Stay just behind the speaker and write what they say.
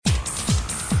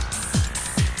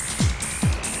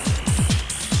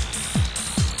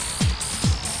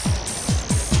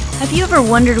Have you ever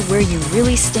wondered where you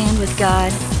really stand with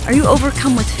God? Are you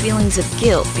overcome with feelings of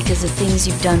guilt because of things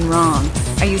you've done wrong?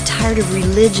 Are you tired of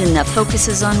religion that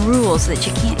focuses on rules that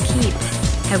you can't keep?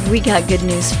 Have we got good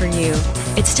news for you?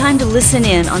 It's time to listen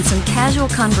in on some casual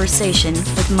conversation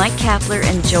with Mike Kapler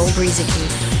and Joel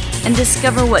Brueseke and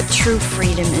discover what true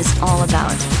freedom is all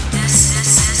about.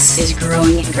 This is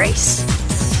Growing in Grace.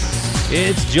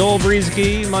 It's Joel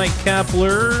Brueseke, Mike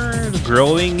Kapler,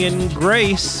 Growing in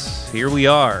Grace. Here we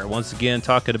are, once again,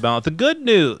 talking about the good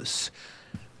news.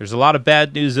 There's a lot of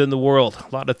bad news in the world,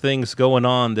 a lot of things going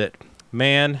on that,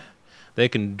 man, they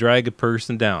can drag a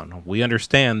person down. We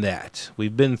understand that.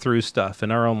 We've been through stuff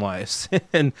in our own lives,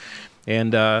 and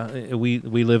we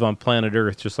live on planet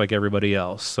Earth just like everybody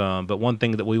else. But one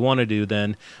thing that we want to do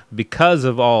then, because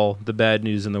of all the bad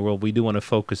news in the world, we do want to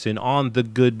focus in on the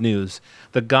good news,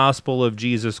 the gospel of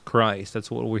Jesus Christ.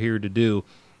 That's what we're here to do.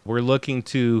 We're looking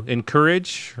to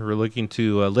encourage, we're looking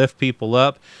to lift people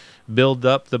up, build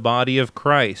up the body of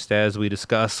Christ as we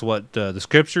discuss what the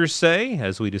scriptures say,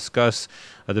 as we discuss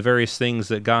the various things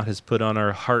that God has put on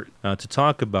our heart to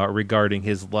talk about regarding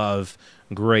His love,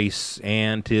 grace,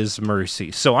 and His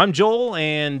mercy. So I'm Joel,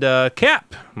 and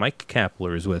Mike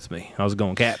Kapler is with me. How's it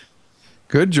going, Cap?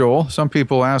 Good, Joel. Some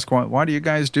people ask, why do you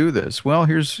guys do this? Well,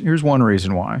 here's one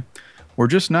reason why. We're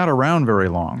just not around very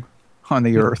long on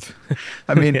the earth.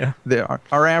 I mean, yeah.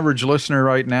 Our average listener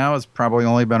right now has probably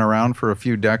only been around for a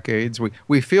few decades.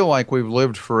 We feel like we've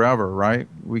lived forever, right?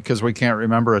 Because we can't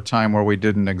remember a time where we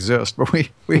didn't exist, but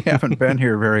we haven't been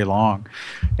here very long,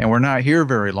 and we're not here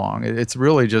very long. It's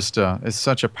really just it's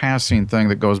such a passing thing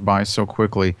that goes by so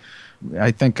quickly.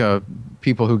 I think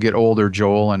people who get older,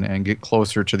 Joel, and get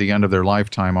closer to the end of their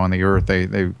lifetime on the earth,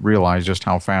 they realize just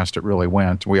how fast it really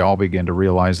went. We all begin to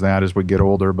realize that as we get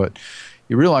older, but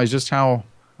you realize just how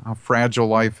fragile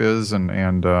life is, and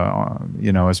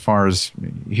as far as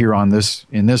here in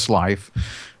this life,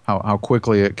 how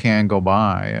quickly it can go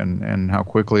by, and how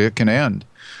quickly it can end.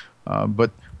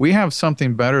 But we have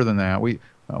something better than that.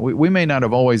 We may not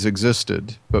have always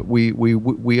existed, but we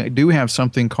do have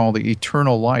something called the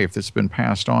eternal life that's been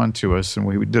passed on to us, and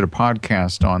we did a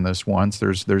podcast on this once.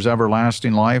 There's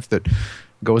everlasting life that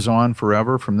goes on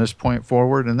forever from this point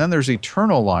forward. And then there's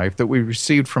eternal life that we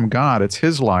received from God. It's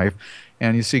His life.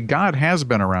 And you see, God has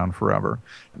been around forever.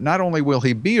 Not only will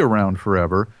He be around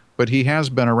forever, but He has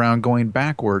been around going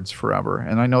backwards forever.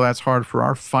 And I know that's hard for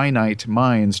our finite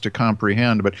minds to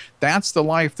comprehend, but that's the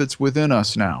life that's within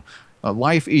us now. A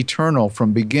life eternal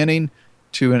from beginning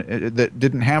to that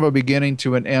didn't have a beginning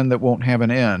to an end that won't have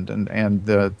an end. And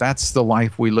that's the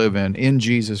life we live in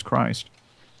Jesus Christ.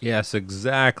 Yes,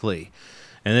 exactly.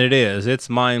 And it is. It's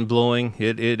mind-blowing.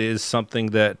 It is something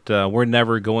that we're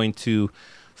never going to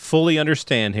fully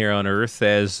understand here on earth,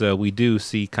 as we do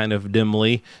see kind of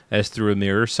dimly as through a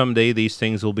mirror. Someday these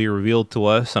things will be revealed to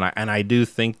us, and I do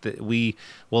think that we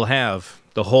will have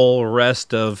the whole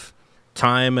rest of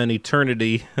time and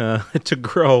eternity to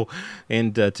grow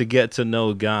and to get to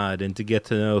know God and to get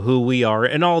to know who we are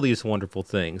and all these wonderful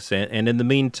things. And in the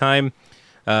meantime,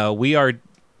 we are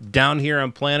down here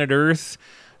on planet Earth.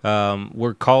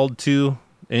 We're called to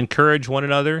encourage one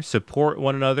another, support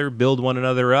one another, build one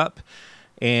another up,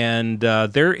 and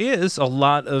there is a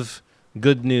lot of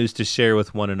good news to share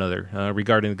with one another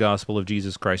regarding the gospel of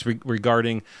Jesus Christ,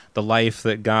 regarding the life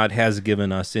that God has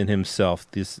given us in Himself,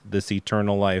 this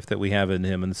eternal life that we have in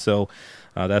Him, and so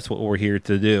that's what we're here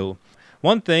to do.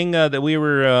 One thing that we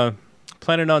were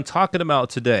planning on talking about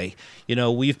today,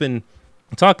 we've been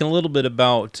talking a little bit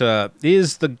about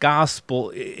is the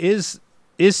gospel, is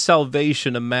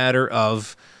salvation a matter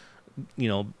of,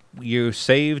 you're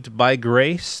saved by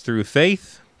grace through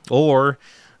faith, or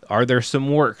are there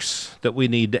some works that we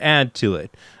need to add to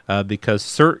it? Because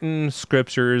certain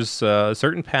scriptures,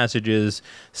 certain passages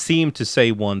seem to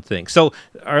say one thing. So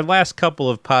our last couple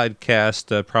of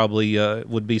podcasts probably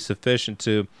would be sufficient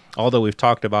to, although we've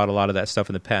talked about a lot of that stuff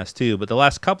in the past too, but the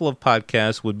last couple of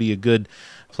podcasts would be a good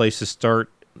place to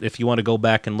start if you want to go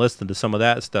back and listen to some of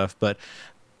that stuff. But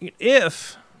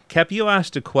if, Cap, you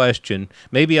asked a question,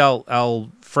 maybe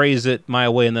I'll phrase it my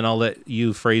way, and then I'll let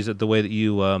you phrase it the way that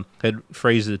you had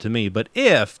phrased it to me. But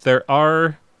if there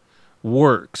are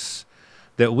works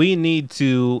that we need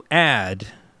to add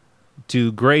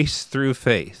to grace through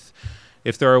faith,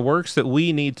 if there are works that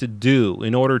we need to do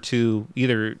in order to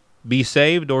either be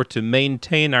saved or to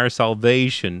maintain our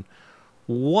salvation,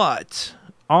 what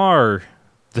are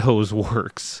those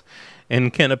works?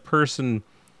 And can a person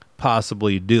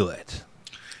possibly do it?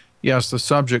 Yes, the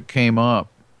subject came up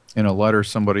in a letter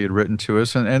somebody had written to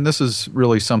us, and this is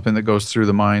really something that goes through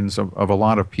the minds of a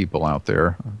lot of people out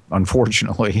there,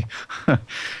 unfortunately,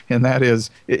 and that is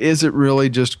it really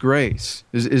just grace?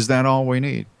 Is that all we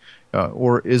need?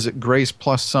 Or is it grace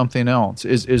plus something else?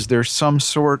 Is there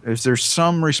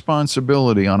some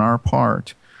responsibility on our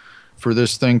part for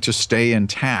this thing to stay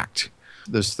intact,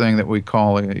 this thing that we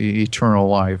call eternal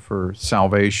life or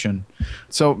salvation?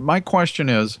 So my question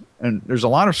is, and there's a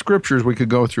lot of scriptures we could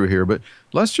go through here, but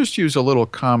let's just use a little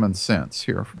common sense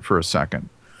here for a second.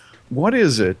 What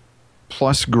is it,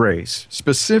 plus grace,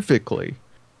 specifically,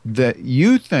 that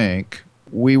you think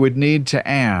we would need to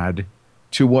add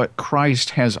to what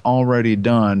Christ has already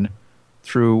done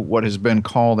through what has been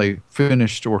called a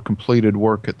finished or completed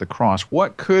work at the cross?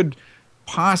 What could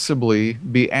possibly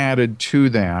be added to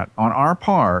that on our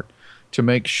part to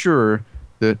make sure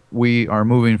that we are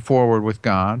moving forward with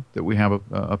God, that we have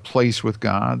a place with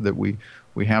God, that we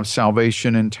have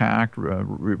salvation intact,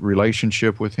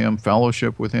 relationship with Him,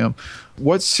 fellowship with Him?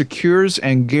 What secures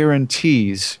and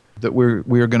guarantees that we're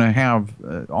going to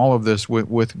have all of this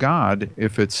with God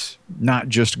if it's not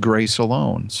just grace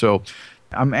alone? So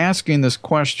I'm asking this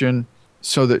question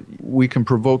so that we can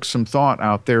provoke some thought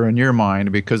out there in your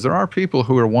mind, because there are people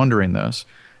who are wondering this.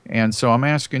 And so I'm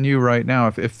asking you right now,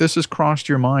 if this has crossed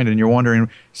your mind and you're wondering,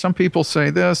 some people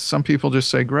say this, some people just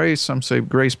say grace, some say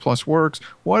grace plus works.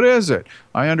 What is it?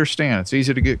 I understand. It's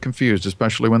easy to get confused,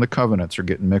 especially when the covenants are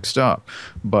getting mixed up.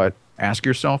 But ask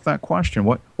yourself that question.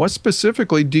 What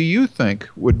specifically do you think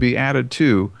would be added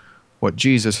to what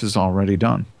Jesus has already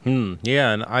done?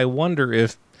 Yeah, and I wonder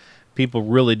if people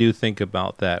really do think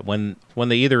about that when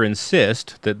they either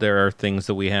insist that there are things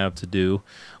that we have to do,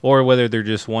 or whether they're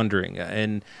just wondering.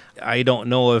 And I don't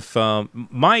know if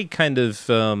my kind of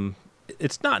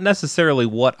it's not necessarily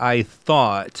what I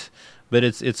thought, but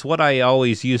it's what I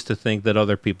always used to think that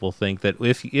other people think, that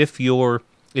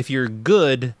if your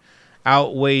good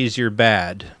outweighs your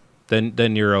bad,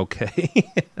 then you're okay.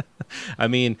 I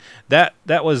mean, that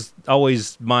was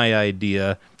always my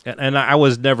idea, and I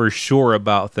was never sure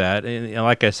about that. And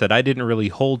like I said, I didn't really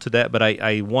hold to that, but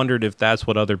I wondered if that's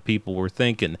what other people were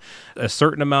thinking. A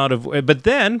certain amount of, but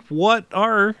then what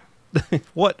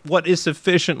is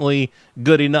sufficiently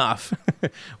good enough?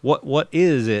 What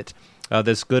is it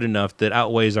that's good enough that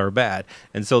outweighs our bad?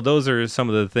 And so those are some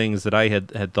of the things that I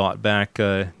had thought back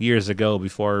years ago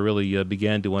before I really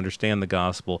began to understand the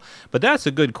gospel. But that's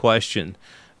a good question.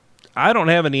 I don't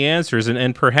have any answers,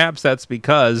 and perhaps that's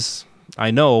because I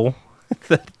know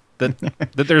that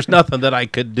there's nothing that I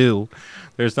could do.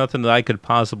 There's nothing that I could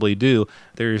possibly do.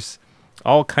 There's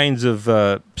all kinds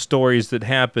of stories that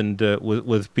happened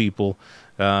with people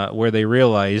where they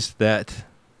realized that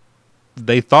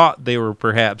they thought they were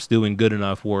perhaps doing good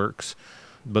enough works,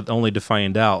 but only to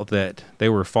find out that they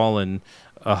were falling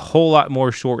a whole lot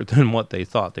more short than what they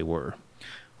thought they were.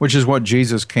 Which is what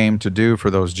Jesus came to do for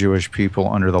those Jewish people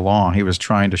under the law. He was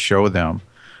trying to show them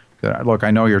that, look, I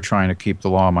know you're trying to keep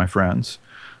the law, my friends.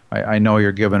 I know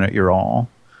you're giving it your all,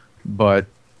 but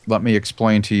let me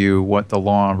explain to you what the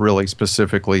law really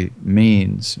specifically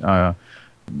means.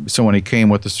 So when he came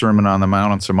with the Sermon on the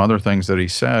Mount and some other things that he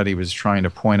said, he was trying to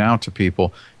point out to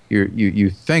people, you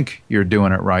think you're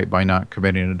doing it right by not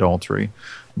committing adultery,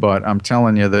 but I'm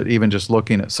telling you that even just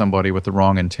looking at somebody with the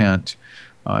wrong intent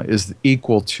is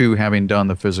equal to having done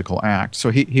the physical act. So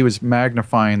he was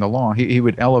magnifying the law. He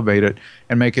would elevate it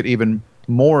and make it even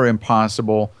more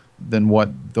impossible than what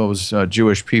those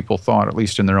Jewish people thought, at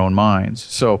least in their own minds.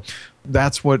 So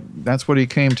that's what he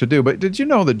came to do. But did you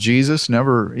know that Jesus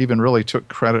never even really took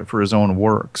credit for his own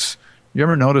works? You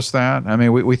ever notice that? I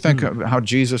mean, we think of how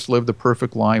Jesus lived the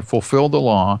perfect life, fulfilled the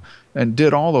law, and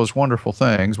did all those wonderful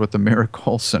things with the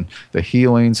miracles and the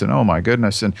healings, and oh my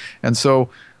goodness. And so,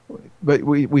 but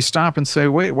we stop and say,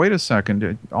 wait a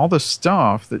second, all the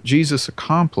stuff that Jesus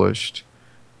accomplished,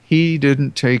 he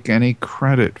didn't take any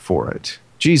credit for it.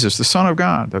 Jesus, the Son of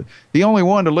God, the only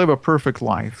one to live a perfect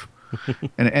life.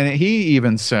 and he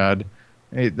even said,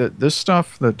 hey, this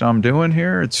stuff that I'm doing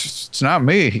here, it's not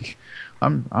me.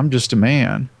 I'm just a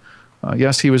man.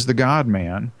 Yes, he was the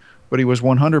God-man, but he was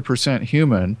 100%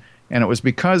 human, and it was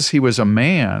because he was a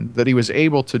man that he was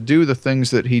able to do the things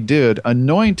that he did,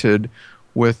 anointed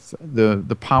with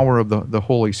the power of the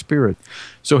Holy Spirit.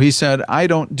 So he said, I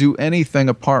don't do anything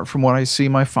apart from what I see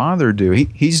my Father do.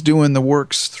 He's doing the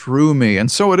works through me. And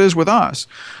so it is with us.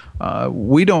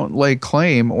 We don't lay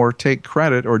claim or take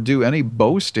credit or do any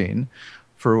boasting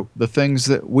for the things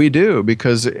that we do,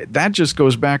 because that just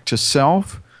goes back to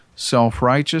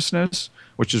self-righteousness,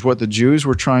 which is what the Jews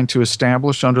were trying to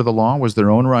establish under the law, was their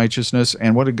own righteousness.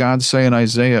 And what did God say in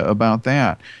Isaiah about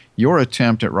that? Your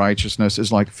attempt at righteousness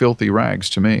is like filthy rags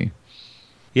to me.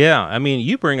 Yeah, I mean,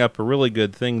 you bring up a really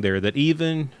good thing there, that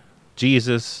even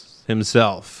Jesus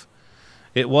himself,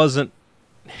 it wasn't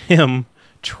him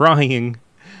trying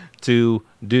to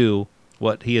do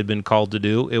what he had been called to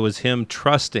do. It was him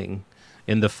trusting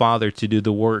in the Father to do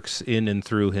the works in and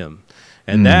through him.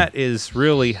 And that is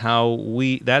really how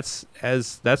that's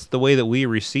the way that we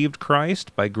received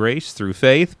Christ, by grace through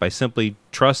faith, by simply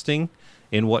trusting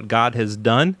in what God has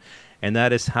done. And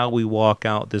that is how we walk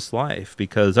out this life.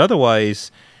 Because otherwise,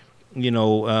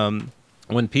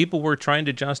 when people were trying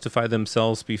to justify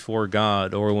themselves before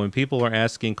God, or when people are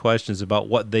asking questions about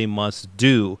what they must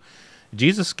do,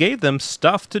 Jesus gave them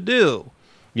stuff to do.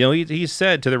 He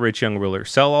said to the rich young ruler,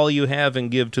 sell all you have and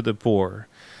give to the poor.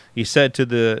 He said to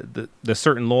the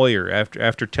certain lawyer,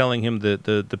 after telling him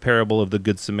the parable of the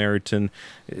Good Samaritan,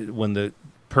 when the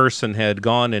person had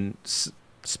gone and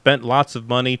spent lots of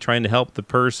money trying to help the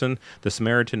person, the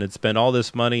Samaritan had spent all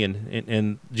this money,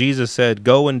 and Jesus said,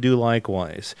 go and do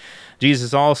likewise.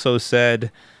 Jesus also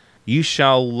said, you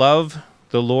shall love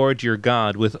the Lord your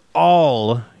God with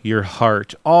all your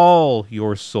heart, all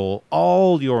your soul,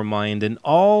 all your mind, and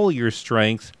all your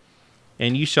strength,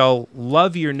 and you shall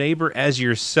love your neighbor as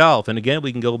yourself. And again,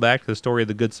 we can go back to the story of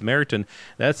the Good Samaritan.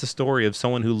 That's the story of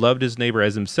someone who loved his neighbor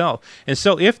as himself. And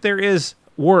so if there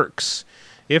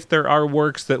are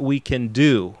works that we can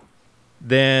do,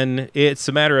 then it's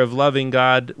a matter of loving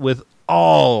God with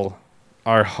all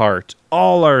our heart,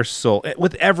 all our soul,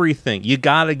 with everything. You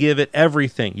got to give it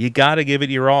everything. You got to give it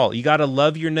your all. You got to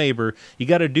love your neighbor. You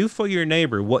got to do for your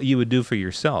neighbor what you would do for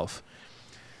yourself.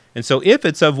 And so if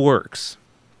it's of works,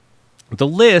 the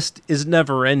list is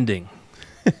never ending.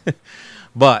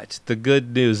 But the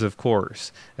good news, of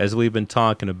course, as we've been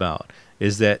talking about,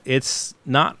 is that it's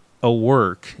not a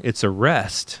work, it's a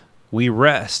rest. We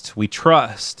rest, we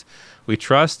trust. We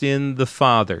trust in the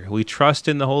Father. We trust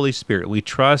in the Holy Spirit. We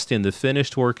trust in the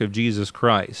finished work of Jesus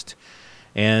Christ.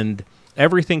 And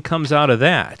everything comes out of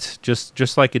that,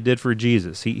 just like it did for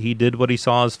Jesus. He did what he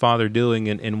saw his Father doing,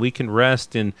 and we can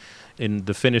rest in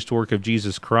the finished work of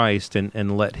Jesus Christ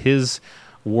and let his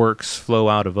works flow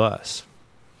out of us.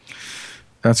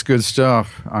 That's good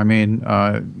stuff. I mean,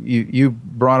 you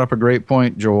brought up a great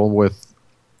point, Joel, with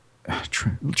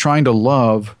trying to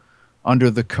love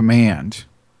under the command.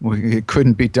 It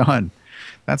couldn't be done.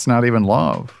 That's not even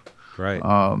love. Right.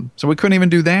 So we couldn't even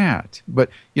do that. But,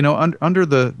 under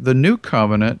the new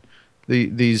covenant,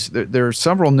 there are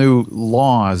several new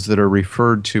laws that are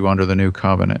referred to under the new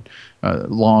covenant.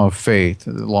 Law of faith,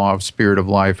 the law of spirit of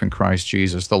life in Christ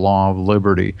Jesus, the law of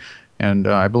liberty. And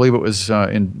I believe it was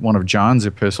in one of John's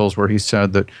epistles where he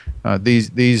said that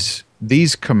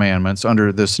these commandments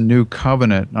under this new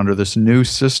covenant, under this new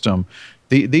system,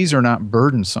 these are not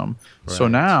burdensome. Right. So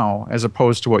now, as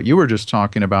opposed to what you were just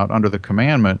talking about under the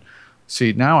commandment,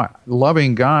 see, now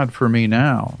loving God for me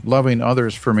now, loving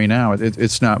others for me now,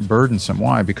 it's not burdensome.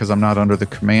 Why? Because I'm not under the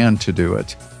command to do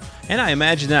it. And I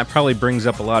imagine that probably brings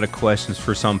up a lot of questions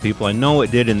for some people. I know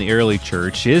it did in the early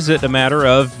church. Is it a matter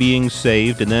of being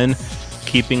saved and then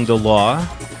keeping the law?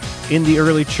 In the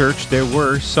early church, there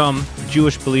were some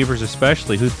Jewish believers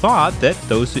especially who thought that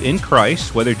those in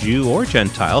Christ, whether Jew or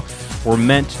Gentile, were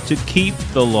meant to keep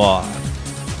the law.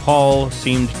 Paul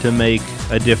seemed to make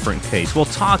a different case. We'll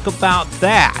talk about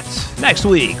that next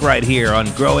week right here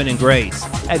on Growing in Grace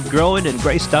at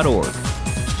growingingrace.org.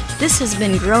 This has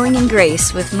been Growing in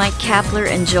Grace with Mike Kapler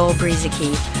and Joel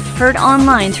Brizicki, heard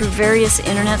online through various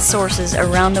internet sources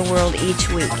around the world each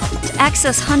week. To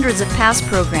access hundreds of past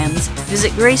programs,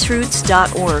 visit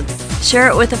graceroots.org. Share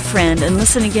it with a friend and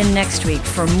listen again next week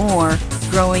for more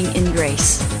Growing in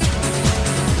Grace.